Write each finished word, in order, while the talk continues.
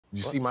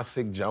Did you see my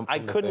sick jump? I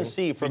couldn't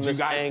see from this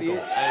angle.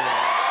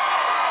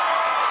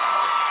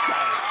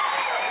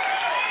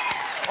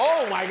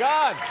 Oh my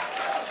God!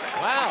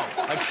 Wow,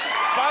 like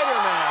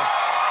Spider-Man.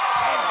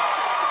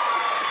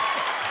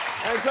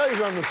 I tell you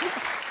something.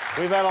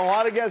 We've had a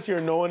lot of guests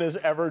here. No one has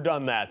ever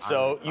done that.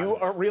 So you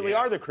really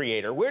are the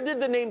creator. Where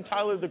did the name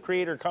Tyler the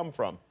Creator come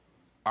from?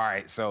 All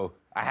right, so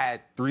I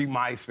had 3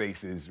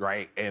 MySpaces,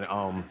 right? And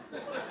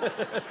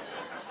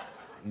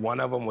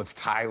one of them was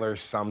Tyler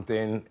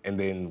something, and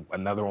then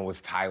another one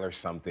was Tyler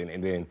something,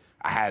 and then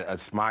I had a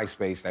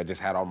MySpace that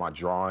just had all my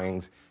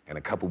drawings and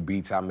a couple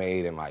beats I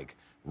made and like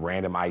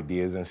random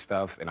ideas and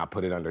stuff, and I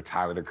put it under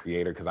Tyler the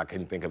Creator because I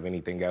couldn't think of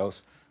anything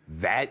else.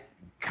 That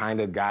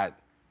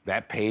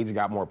page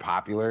got more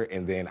popular,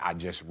 and then I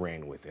just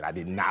ran with it. I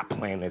did not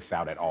plan this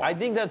out at all. I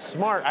think that's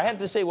smart. I have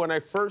to say, when I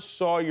first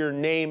saw your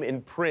name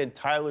in print,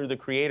 Tyler the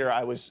Creator,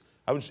 I was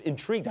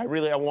intrigued. I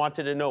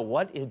wanted to know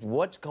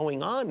what's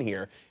going on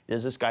here.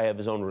 Does this guy have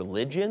his own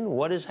religion?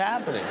 What is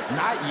happening?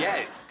 Not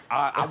yet.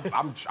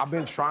 I've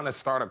been trying to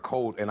start a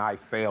cult, and I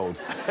failed.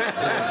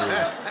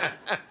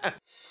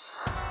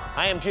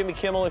 I am Jimmy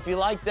Kimmel. If you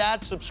like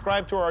that,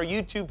 subscribe to our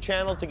YouTube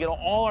channel to get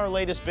all our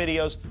latest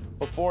videos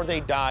before they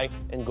die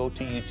and go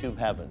to YouTube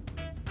heaven.